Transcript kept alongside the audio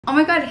Oh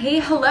my god,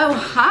 hey, hello,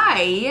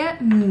 hi,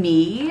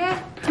 me,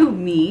 who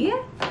me?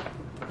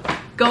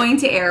 Going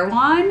to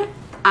Erewhon.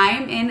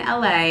 I'm in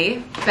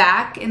LA,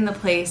 back in the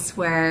place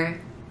where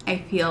I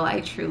feel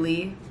I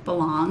truly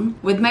belong,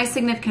 with my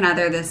significant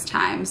other this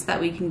time, so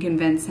that we can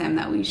convince him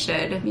that we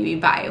should maybe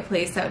buy a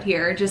place out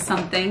here, just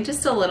something,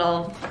 just a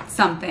little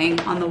something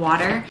on the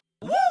water.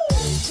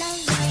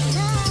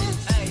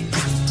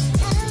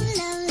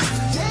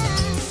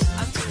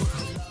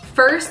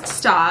 First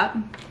stop,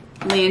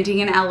 landing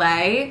in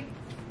LA,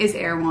 is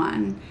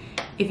Erewhon.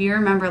 If you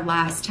remember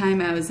last time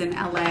I was in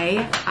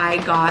LA,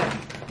 I got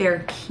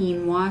their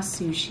quinoa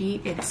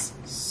sushi. It's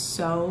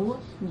so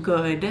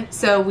good.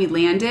 So we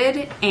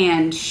landed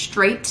and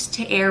straight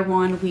to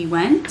Erewhon we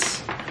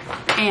went,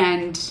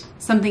 and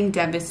something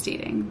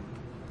devastating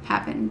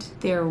happened.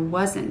 There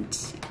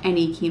wasn't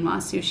any quinoa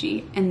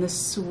sushi, and the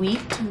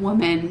sweet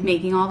woman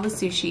making all the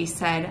sushi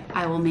said,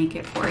 "I will make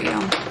it for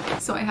you."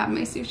 So I have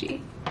my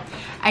sushi.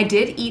 I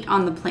did eat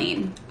on the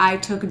plane. I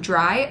took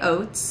dry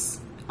oats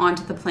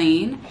onto the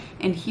plane,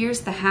 and here's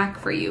the hack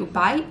for you.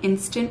 Buy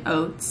instant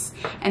oats,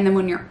 and then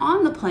when you're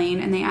on the plane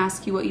and they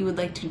ask you what you would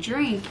like to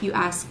drink, you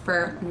ask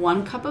for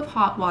 1 cup of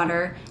hot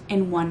water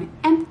and 1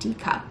 empty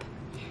cup.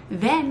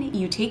 Then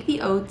you take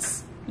the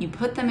oats, you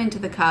put them into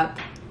the cup,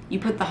 you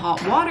put the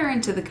hot water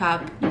into the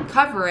cup, you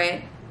cover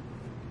it,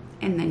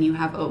 and then you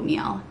have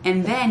oatmeal.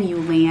 And then you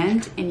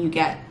land and you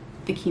get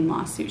the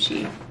quinoa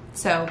sushi.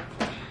 So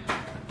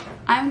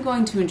I'm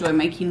going to enjoy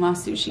my quinoa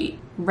sushi.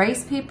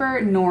 Rice paper,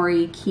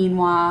 nori,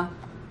 quinoa,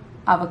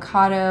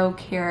 avocado,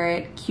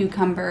 carrot,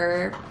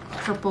 cucumber,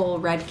 purple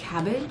red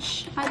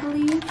cabbage, I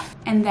believe.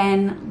 And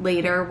then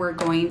later we're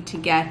going to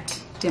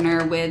get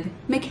dinner with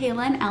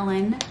Michaela and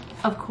Ellen,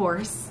 of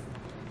course.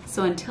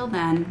 So until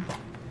then,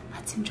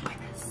 let's enjoy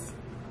this.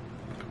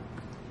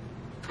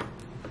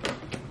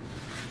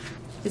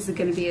 Is it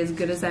gonna be as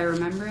good as I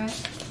remember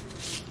it?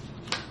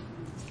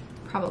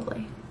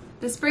 Probably.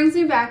 This brings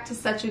me back to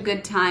such a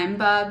good time,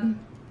 bub.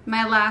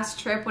 My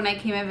last trip when I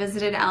came and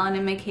visited Ellen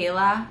and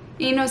Michaela.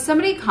 You know,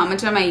 somebody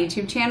commented on my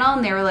YouTube channel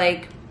and they were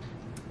like,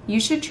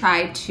 you should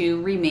try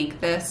to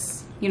remake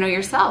this, you know,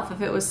 yourself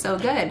if it was so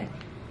good.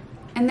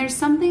 And there's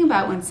something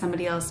about when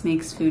somebody else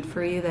makes food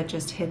for you that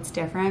just hits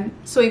different.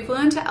 So we flew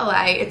into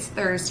LA, it's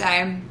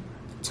Thursday.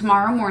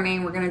 Tomorrow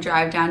morning, we're gonna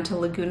drive down to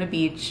Laguna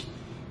Beach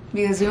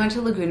because we went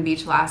to Laguna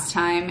Beach last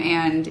time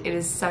and it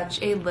is such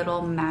a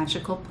little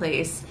magical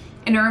place.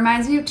 And it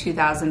reminds me of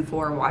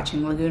 2004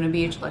 watching Laguna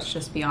Beach, let's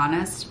just be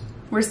honest.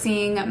 We're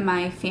seeing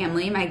my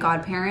family, my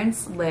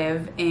godparents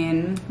live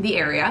in the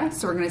area,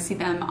 so we're gonna see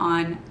them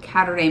on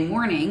Saturday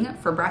morning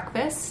for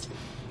breakfast.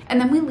 And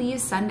then we leave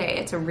Sunday.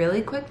 It's a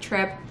really quick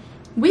trip.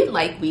 We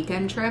like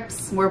weekend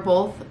trips. We're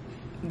both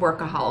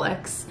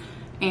workaholics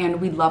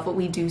and we love what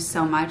we do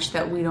so much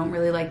that we don't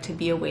really like to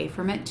be away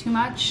from it too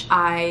much.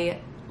 I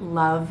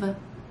love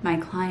my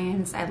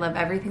clients. I love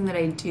everything that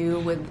I do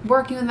with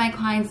working with my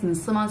clients in the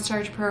Slim on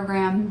Starch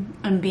program,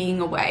 and being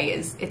away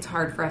it's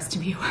hard for us to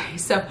be away.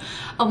 So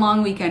a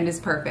long weekend is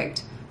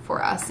perfect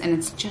for us, and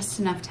it's just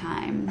enough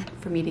time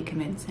for me to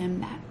convince him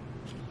that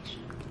he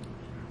should.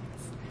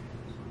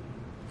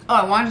 Oh,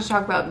 I wanted to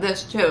talk about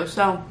this too.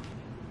 So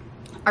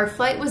our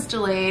flight was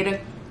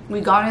delayed.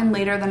 We got in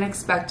later than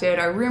expected.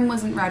 Our room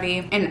wasn't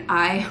ready, and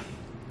I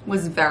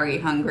was very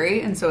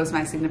hungry, and so was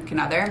my significant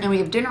other, and we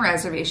have dinner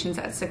reservations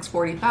at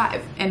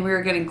 6:45, and we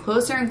were getting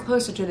closer and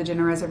closer to the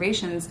dinner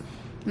reservations,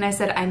 and I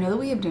said, I know that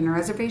we have dinner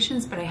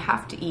reservations, but I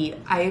have to eat.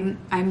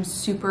 I'm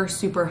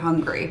super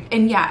hungry.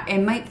 And yeah, it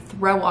might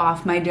throw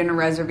off my dinner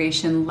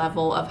reservation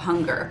level of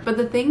hunger, but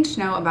the thing to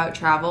know about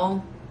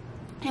travel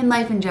and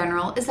life in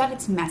general is that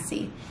it's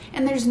messy,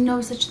 and there's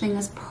no such thing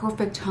as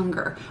perfect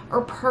hunger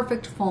or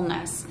perfect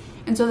fullness.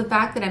 And so the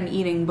fact that I'm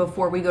eating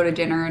before we go to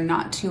dinner and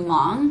not too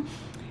long,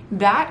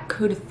 that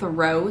could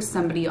throw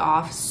somebody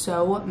off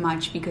so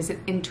much because it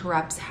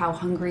interrupts how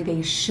hungry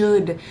they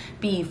should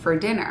be for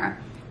dinner.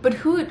 But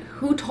who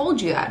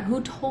told you that? Who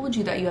told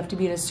you that you have to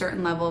be at a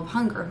certain level of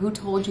hunger? Who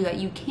told you that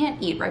you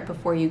can't eat right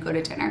before you go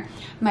to dinner?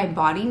 My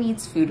body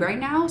needs food right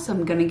now, so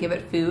I'm gonna give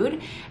it food.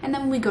 And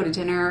then when we go to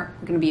dinner,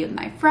 we're gonna be with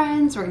my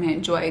friends, we're gonna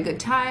enjoy a good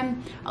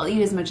time. I'll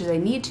eat as much as I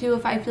need to.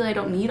 If I feel I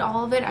don't need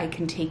all of it, I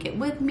can take it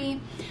with me.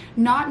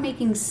 Not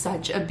making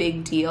such a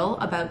big deal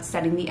about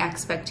setting the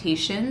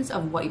expectations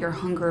of what your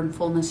hunger and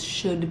fullness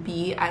should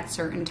be at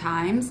certain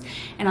times,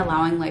 and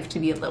allowing life to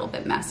be a little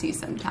bit messy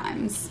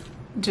sometimes.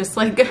 Just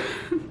like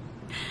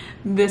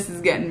this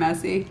is getting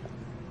messy.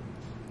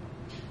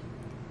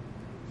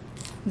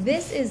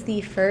 This is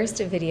the first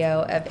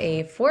video of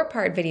a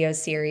 4-part video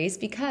series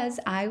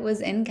because I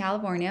was in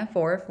California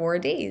for 4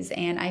 days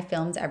and I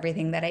filmed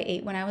everything that I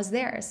ate when I was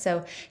there.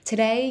 So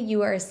today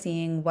you are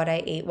seeing what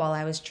I ate while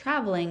I was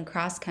traveling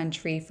cross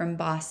country from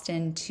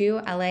Boston to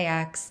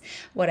LAX,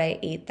 what I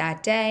ate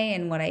that day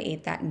and what I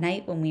ate that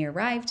night when we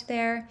arrived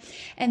there.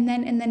 And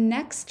then in the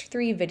next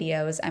 3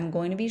 videos, I'm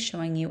going to be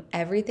showing you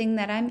everything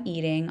that I'm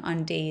eating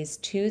on days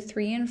 2,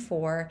 3, and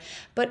 4,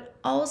 but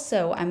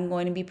also I'm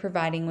going to be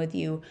providing with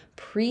you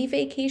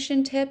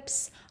pre-vacation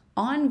tips,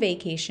 on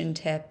vacation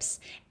tips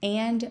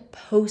and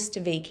post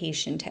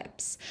vacation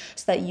tips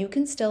so that you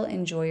can still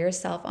enjoy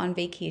yourself on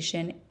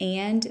vacation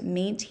and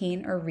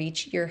maintain or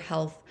reach your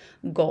health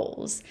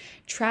goals.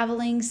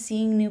 Traveling,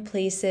 seeing new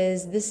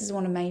places, this is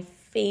one of my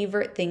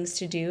favorite things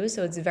to do.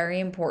 So it's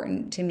very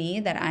important to me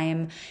that I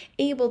am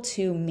able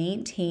to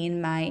maintain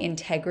my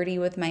integrity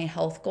with my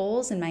health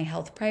goals and my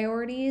health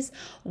priorities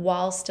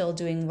while still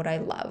doing what I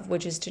love,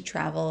 which is to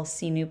travel,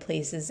 see new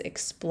places,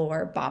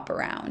 explore, bop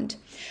around.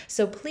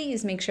 So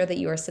please make sure that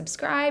you are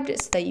subscribed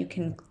so that you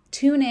can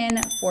tune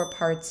in for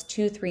parts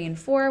 2, 3, and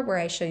 4, where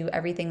I show you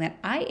everything that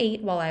I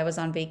ate while I was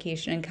on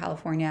vacation in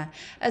California,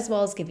 as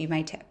well as give you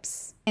my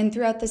tips. And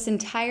throughout this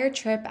entire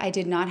trip, I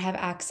did not have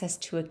access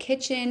to a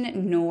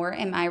kitchen, nor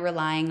am I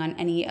relying on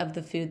any of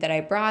the food that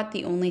I brought.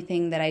 The only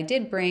thing that I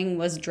did bring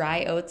was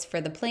dry oats for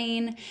the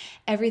plane.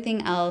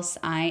 Everything else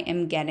I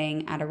am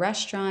getting at a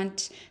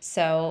restaurant.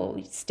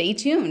 So stay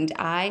tuned.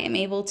 I am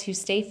able to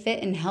stay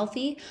fit and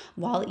healthy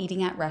while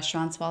eating at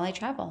restaurants while I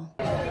travel.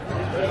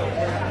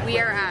 We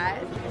are at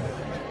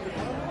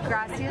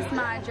Gracias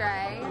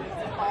Madre,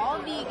 all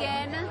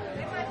vegan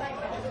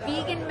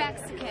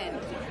Mexican.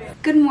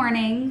 Good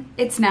morning.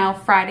 It's now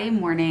Friday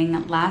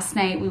morning. Last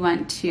night we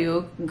went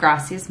to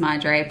Gracias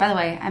Madre. By the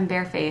way, I'm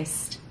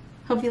barefaced.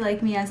 Hope you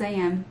like me as I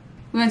am.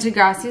 We went to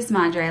Gracias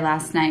Madre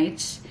last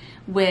night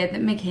with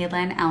Michaela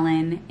and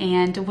Ellen,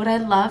 and what I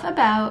love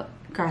about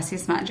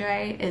Gracias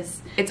Madre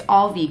is it's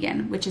all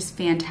vegan, which is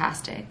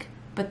fantastic,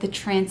 but the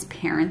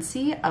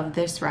transparency of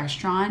this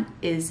restaurant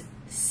is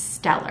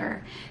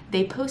stellar.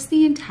 They post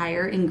the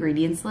entire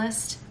ingredients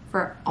list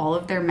for all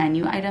of their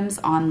menu items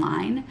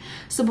online.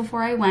 So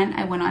before I went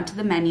onto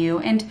the menu,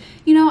 and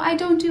you know, I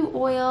don't do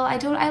oil.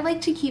 I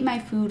like to keep my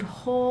food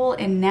whole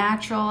and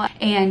natural.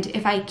 And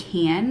if I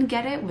can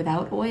get it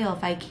without oil,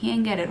 if I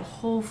can get it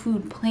whole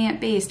food,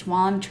 plant-based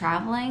while I'm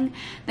traveling,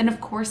 then of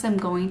course I'm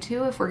going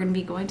to, if we're gonna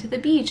be going to the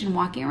beach and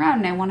walking around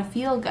and I wanna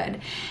feel good.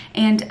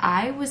 And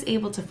I was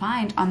able to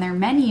find on their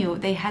menu,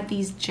 they had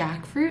these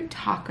jackfruit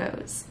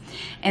tacos.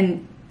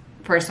 And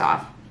first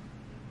off,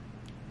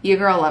 your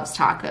girl loves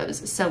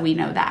tacos, so we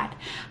know that.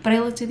 But I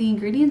looked at the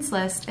ingredients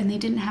list and they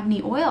didn't have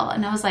any oil.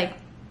 And I was like,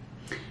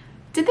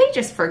 did they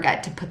just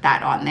forget to put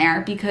that on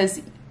there?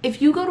 Because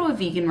if you go to a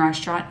vegan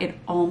restaurant, it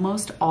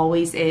almost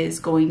always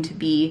is going to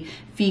be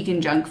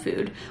vegan junk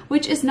food,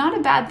 which is not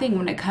a bad thing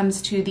when it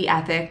comes to the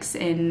ethics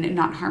and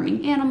not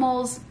harming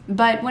animals.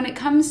 But when it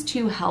comes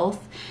to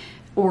health,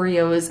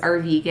 Oreos are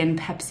vegan,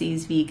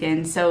 Pepsi's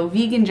vegan, so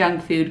vegan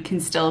junk food can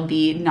still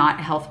be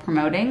not health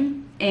promoting.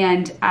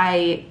 And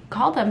I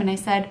called them and I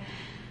said,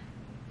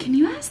 can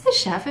you ask the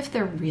chef if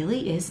there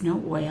really is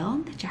no oil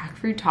in the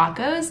jackfruit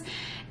tacos?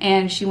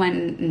 And she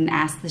went and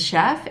asked the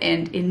chef,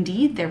 and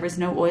indeed there was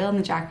no oil in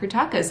the jackfruit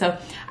tacos. So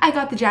I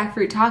got the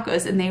jackfruit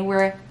tacos and they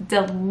were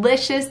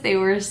delicious. They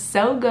were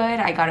so good.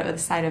 I got it with a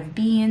side of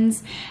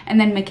beans.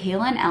 And then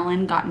Michaela and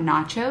Ellen got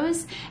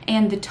nachos,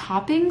 and the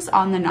toppings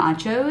on the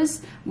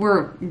nachos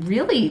were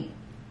really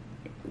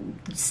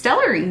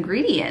stellar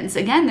ingredients.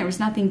 Again, there was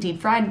nothing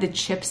deep fried. The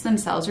chips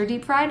themselves were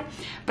deep fried,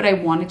 but I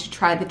wanted to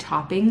try the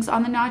toppings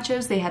on the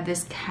nachos. They had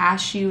this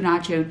cashew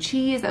nacho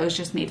cheese that was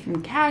just made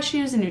from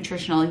cashews and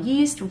nutritional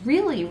yeast.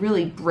 Really,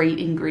 really great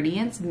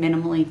ingredients,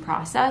 minimally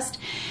processed.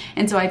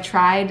 And so I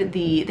tried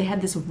they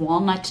had this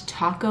walnut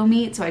taco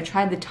meat, so I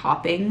tried the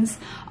toppings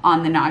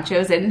on the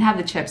nachos. I didn't have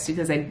the chips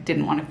because I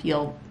didn't want to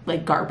feel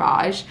like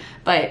garbage,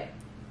 but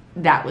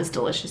that was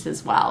delicious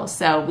as well.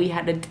 So we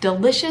had a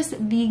delicious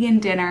vegan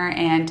dinner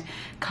and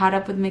caught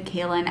up with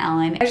Michaela and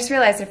Ellen. I just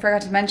realized I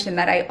forgot to mention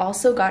that I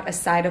also got a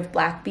side of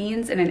black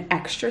beans and an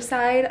extra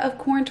side of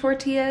corn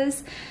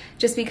tortillas,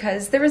 just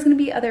because there was going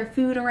to be other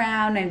food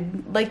around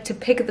and like to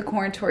pick the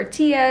corn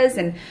tortillas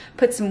and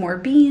put some more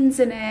beans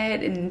in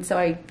it. And so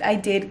I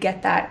did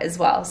get that as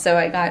well. So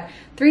I got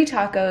 3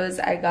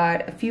 tacos, I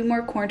got a few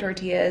more corn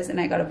tortillas, and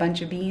I got a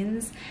bunch of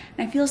beans.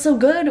 And I feel so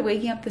good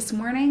waking up this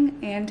morning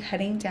and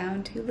heading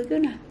down to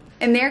Laguna.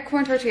 And they're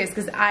corn tortillas,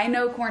 because I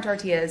know corn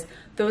tortillas,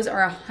 those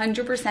are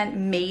 100%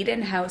 made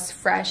in-house,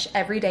 fresh,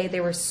 every day.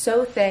 They were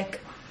so thick,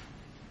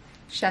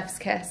 chef's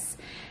kiss.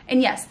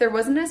 And yes, there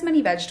wasn't as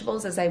many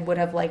vegetables as I would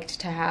have liked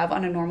to have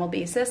on a normal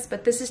basis,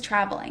 but this is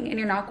traveling and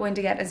you're not going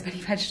to get as many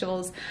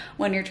vegetables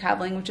when you're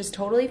traveling, which is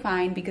totally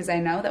fine, because I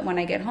know that when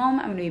I get home,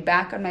 I'm gonna be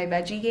back on my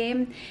veggie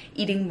game,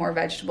 eating more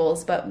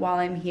vegetables. But while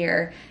I'm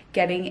here,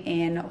 getting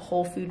in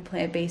whole food,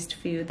 plant-based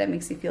food that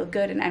makes me feel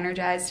good and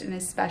energized and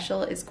is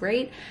special is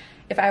great.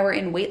 If I were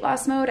in weight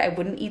loss mode, I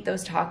wouldn't eat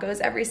those tacos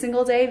every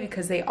single day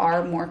because they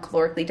are more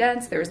calorically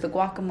dense. There was the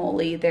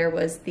guacamole, there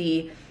was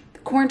the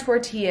corn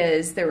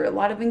tortillas, there were a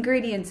lot of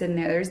ingredients in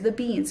there, there's the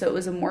beans, so it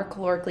was a more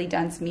calorically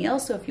dense meal.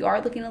 So if you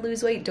are looking to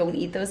lose weight, don't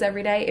eat those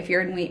every day. If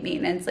you're in weight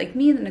maintenance like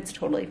me, then it's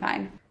totally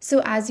fine. So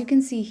as you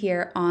can see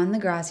here on the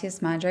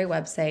Gracias Madre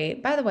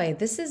website, by the way,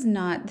 this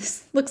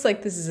looks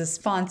like this is a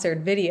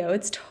sponsored video.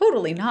 It's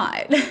totally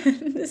not.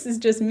 This is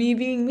just me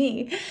being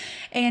me.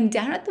 And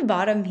down at the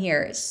bottom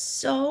here,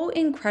 so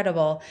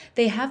incredible,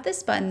 they have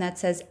this button that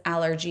says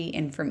allergy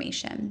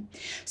information.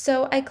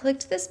 So I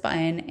clicked this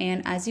button,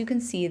 and as you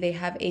can see, they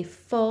have a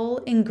full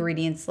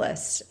ingredients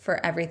list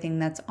for everything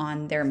that's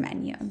on their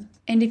menu.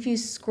 And if you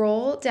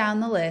scroll down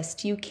the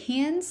list, you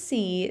can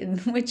see,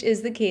 which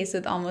is the case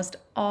with almost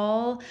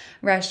all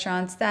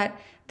restaurants, that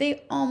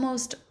they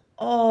almost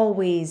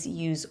always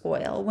use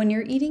oil. When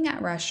you're eating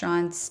at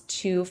restaurants,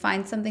 to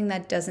find something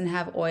that doesn't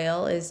have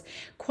oil is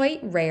quite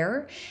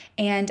rare.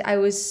 And I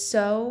was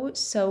so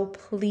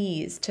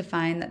pleased to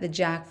find that the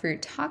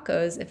jackfruit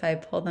tacos, if I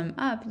pull them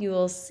up, you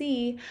will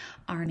see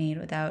are made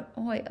without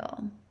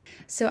oil.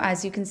 So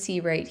as you can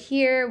see right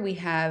here, we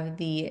have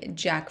the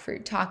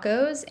jackfruit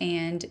tacos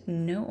and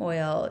no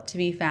oil to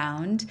be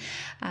found.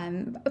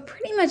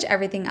 Pretty much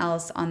everything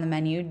else on the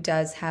menu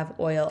does have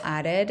oil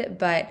added,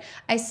 but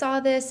I saw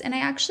this and I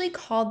actually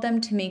called them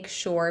to make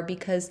sure,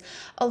 because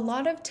a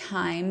lot of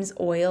times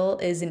oil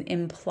is an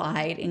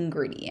implied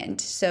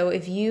ingredient. So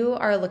if you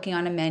are looking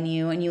on a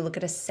menu and you look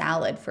at a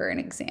salad, for an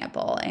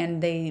example,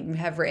 and they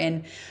have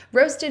written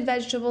roasted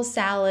vegetable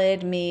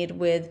salad made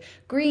with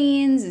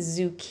greens,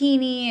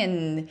 zucchini,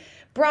 and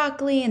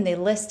broccoli, and they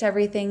list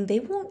everything, they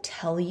won't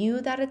tell you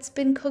that it's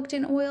been cooked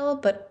in oil,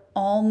 but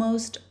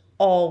almost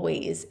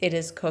always it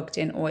is cooked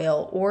in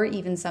oil, or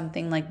even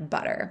something like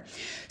butter.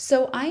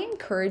 So I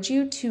encourage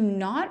you to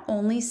not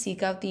only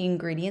seek out the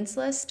ingredients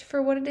list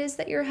for what it is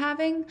that you're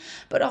having,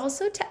 but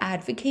also to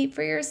advocate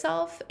for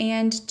yourself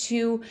and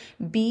to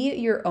be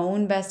your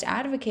own best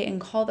advocate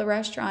and call the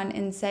restaurant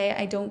and say,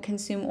 I don't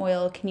consume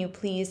oil. Can you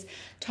please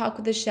talk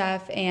with the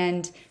chef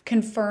and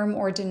confirm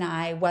or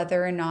deny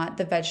whether or not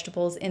the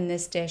vegetables in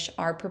this dish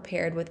are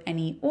prepared with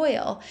any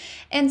oil?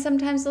 And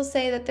sometimes they'll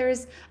say that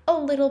there's a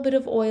little bit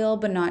of oil,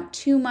 but not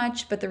too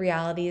much, but the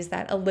reality is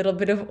that a little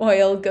bit of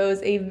oil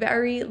goes a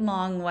very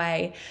long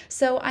way.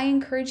 So I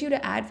encourage you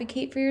to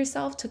advocate for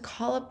yourself, to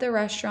call up the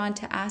restaurant,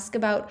 to ask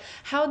about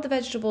how the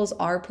vegetables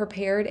are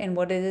prepared and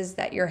what it is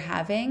that you're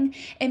having,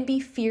 and be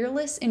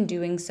fearless in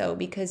doing so,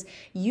 because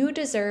you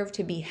deserve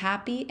to be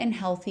happy and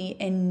healthy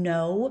and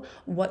know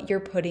what you're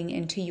putting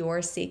into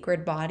your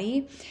sacred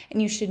body.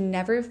 And you should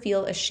never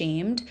feel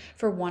ashamed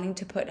for wanting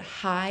to put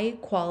high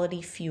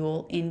quality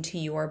fuel into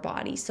your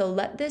body. So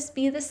let this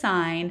be the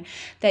sign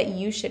that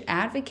you should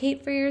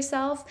advocate for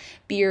yourself,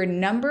 be your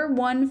number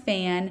one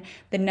fan,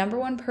 the number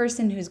one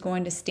person who's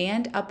going to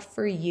stand up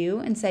for you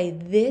and say,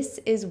 this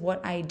is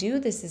what I do,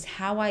 this is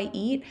how I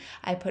eat,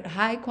 I put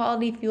high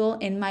quality fuel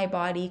in my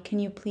body. Can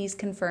you please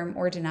confirm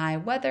or deny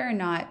whether or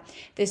not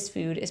this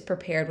food is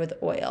prepared with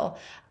oil?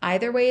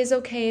 Either way is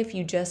okay if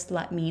you just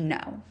let me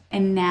know.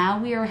 And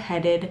now we are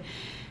headed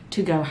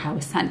to go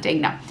house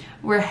hunting. No,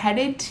 we're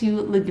headed to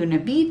Laguna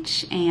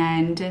Beach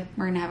and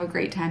we're gonna have a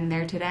great time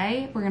there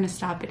today. We're gonna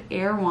stop at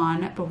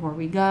Erewhon before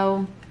we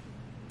go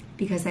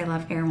because I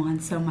love Erewhon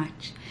so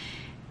much.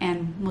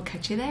 And we'll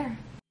catch you there.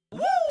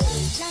 Woo!